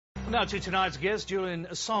Now to tonight's guest, Julian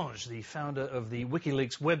Assange, the founder of the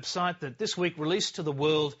Wikileaks website that this week released to the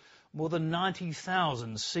world more than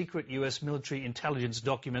 90,000 secret US military intelligence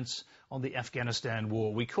documents on the Afghanistan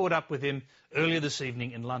war. We caught up with him earlier this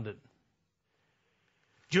evening in London.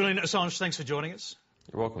 Julian Assange, thanks for joining us.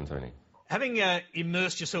 You're welcome, Tony. Having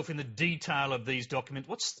immersed yourself in the detail of these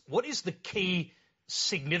documents, what is the key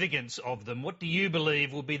significance of them? What do you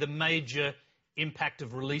believe will be the major impact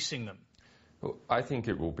of releasing them? Well, I think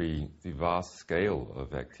it will be the vast scale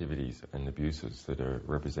of activities and abuses that are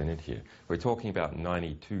represented here. We're talking about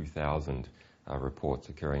 92,000 reports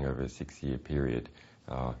occurring over a 6-year period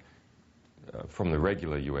from the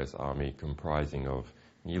regular US Army, comprising of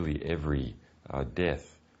nearly every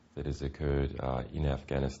death that has occurred in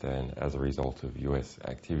Afghanistan as a result of US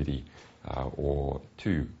activity or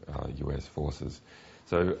to US forces.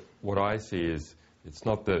 So what I see is it's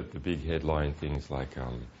not the big headline things like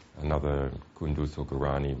another Kunduz or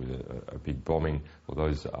Gorani with a big bombing, well,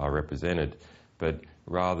 those are represented, but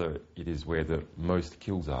rather it is where the most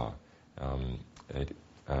kills are.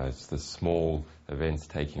 It's the small events,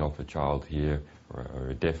 taking off a child here, or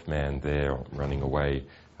a deaf man there running away,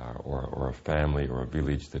 or a family or a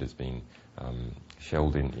village that has been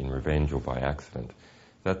shelled in revenge or by accident.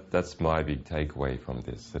 That's my big takeaway from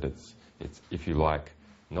this, that it's if you like,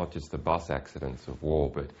 not just the bus accidents of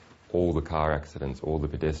war, but all the car accidents, all the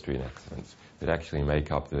pedestrian accidents that actually make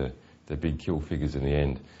up the big kill figures in the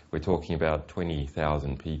end. We're talking about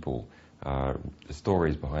 20,000 people, the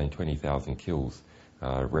stories behind 20,000 kills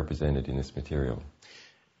represented in this material.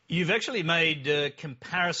 You've actually made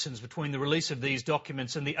comparisons between the release of these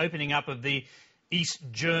documents and the opening up of the East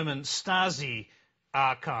German Stasi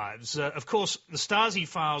archives. Of course, the Stasi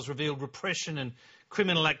files revealed repression and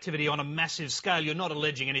criminal activity on a massive scale. You're not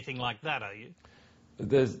alleging anything like that, are you?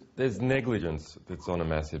 There's negligence that's on a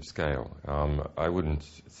massive scale. I wouldn't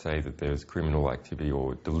say that there's criminal activity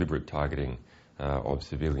or deliberate targeting of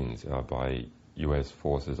civilians by US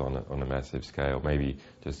forces on a massive scale, maybe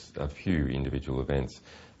just a few individual events.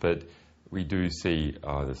 But we do see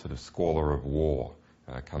the sort of squalor of war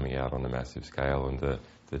coming out on a massive scale, and the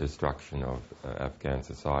destruction of Afghan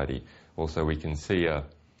society. Also, we can see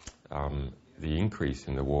the increase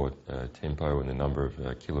in the war tempo and the number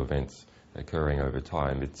of kill events occurring over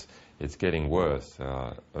time. It's getting worse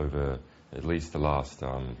over at least the last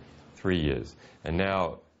 3 years. And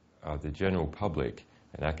now the general public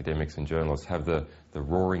and academics and journalists have the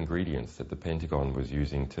raw ingredients that the Pentagon was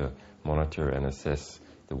using to monitor and assess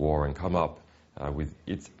the war and come up with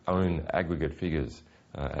its own aggregate figures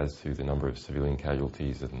as to the number of civilian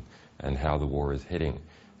casualties and how the war is heading.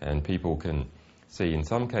 And people can see in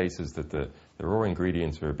some cases that the raw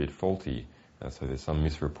ingredients are a bit faulty, so there's some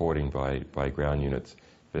misreporting by ground units,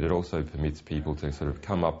 but it also permits people to sort of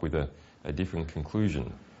come up with a different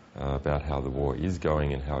conclusion about how the war is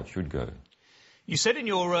going and how it should go. You said in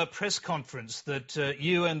your press conference that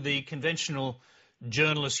you and the conventional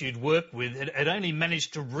journalists you'd worked with had only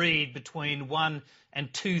managed to read between 1,000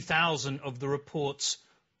 and 2,000 of the reports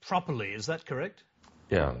properly. Is that correct?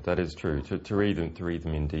 Yeah, that is true. To read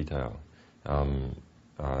them in detail.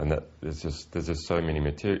 And that there's just so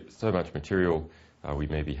much material. We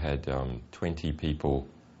maybe had 20 people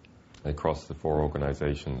across the 4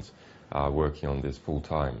 organisations working on this full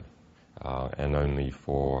time, and only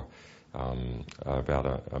for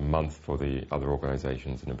about a month for the other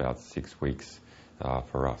organisations and about 6 weeks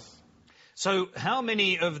for us. So, how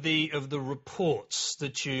many of the reports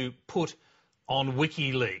that you put on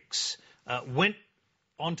WikiLeaks went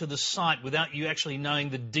onto the site without you actually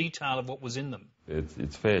knowing the detail of what was in them?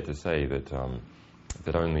 It's fair to say that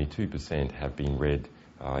that only 2% have been read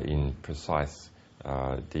in precise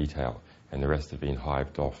detail, and the rest have been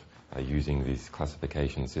hived off using these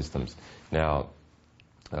classification systems. Now,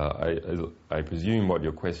 I presume what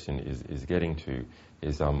your question is getting to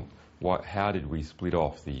is how did we split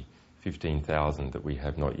off the 15,000 that we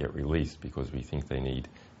have not yet released, because we think they need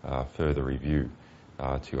further review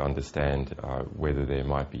to understand whether there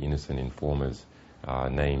might be innocent informers'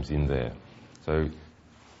 names in there. So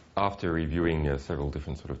after reviewing several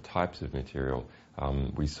different sort of types of material,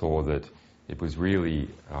 we saw that it was really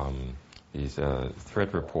these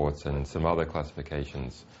threat reports and some other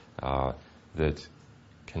classifications that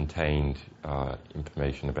contained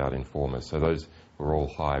information about informers. So those were all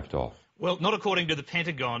hived off. Well, not according to the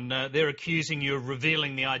Pentagon. They're accusing you of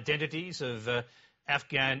revealing the identities of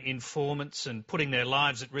Afghan informants and putting their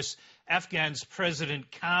lives at risk. Afghan's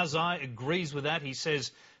President Karzai agrees with that. He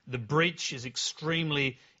says the breach is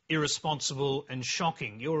extremely irresponsible and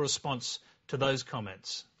shocking. Your response to those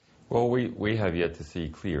comments? Well, we have yet to see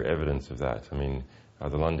clear evidence of that. I mean,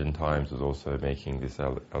 The London Times was also making this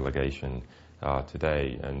allegation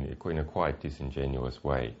today, and in a quite disingenuous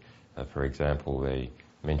way. For example, they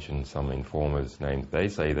mentioned some informers' names they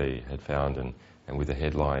say they had found, and with the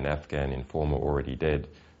headline, "Afghan informer already dead."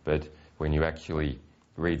 But when you actually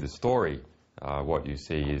read the story, what you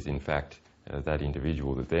see is, in fact, that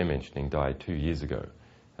individual that they're mentioning died 2 years ago.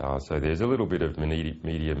 So there's a little bit of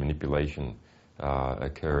media manipulation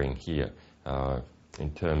occurring here.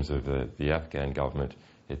 In terms of the Afghan government,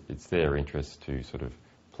 it's their interest to sort of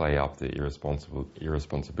play up the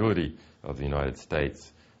irresponsibility of the United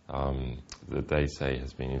States that they say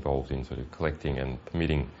has been involved in sort of collecting and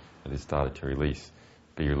permitting this data to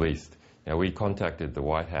be released. Now, we contacted the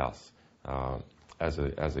White House as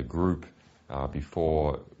a group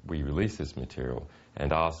before we released this material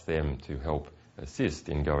and asked them to help assist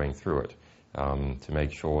in going through it to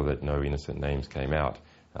make sure that no innocent names came out.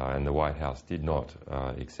 And the White House did not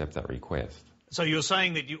accept that request. So you're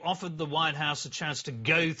saying that you offered the White House a chance to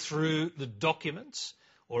go through the documents,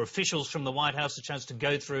 or officials from the White House a chance to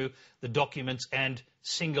go through the documents and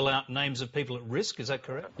single out names of people at risk, is that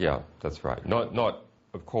correct? Yeah, that's right. Not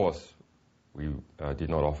of course, we did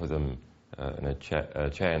not offer them a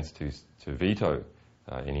chance to veto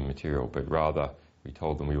any material, but rather we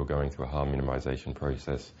told them we were going through a harm minimisation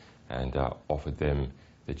process and offered them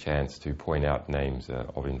the chance to point out names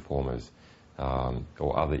of informers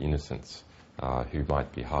or other innocents who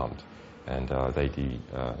might be harmed. And they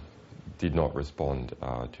did not respond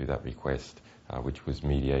to that request, which was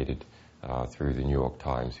mediated through the New York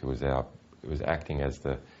Times, who was acting as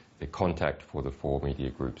the contact for the 4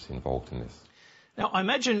 media groups involved in this. Now, I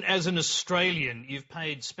imagine as an Australian, you've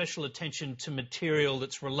paid special attention to material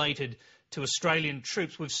that's related to Australian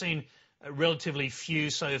troops. We've seen relatively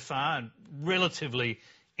few so far and relatively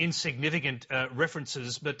insignificant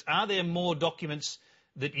references, but are there more documents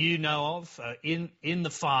that you know of in the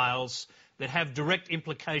files that have direct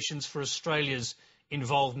implications for Australia's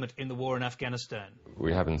involvement in the war in Afghanistan?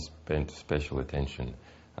 We haven't spent special attention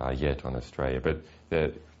yet on Australia,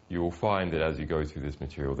 but you will find that as you go through this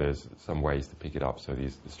material, there's some ways to pick it up. So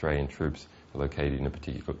these Australian troops are located in a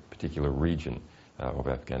particular region of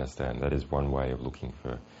Afghanistan. That is one way of looking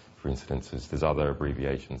for incidences. There's other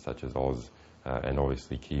abbreviations such as Oz and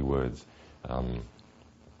obviously keywords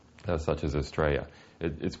such as Australia.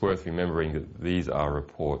 It's worth remembering that these are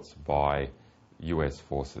reports by US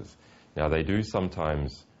forces. Now, they do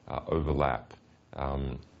sometimes overlap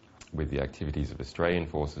with the activities of Australian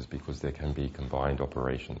forces because there can be combined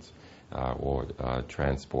operations or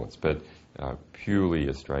transports, but purely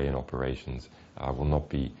Australian operations will not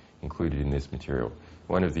be included in this material.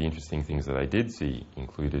 One of the interesting things that I did see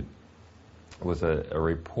included was a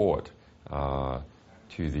report to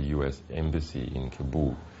the US Embassy in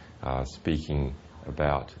Kabul speaking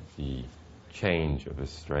about the change of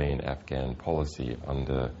Australian-Afghan policy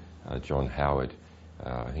under John Howard.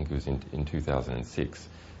 I think it was in 2006.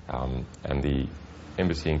 And the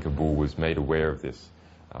embassy in Kabul was made aware of this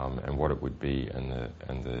and what it would be and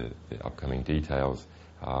the upcoming details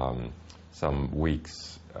some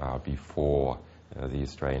weeks before the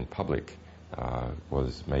Australian public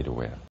was made aware.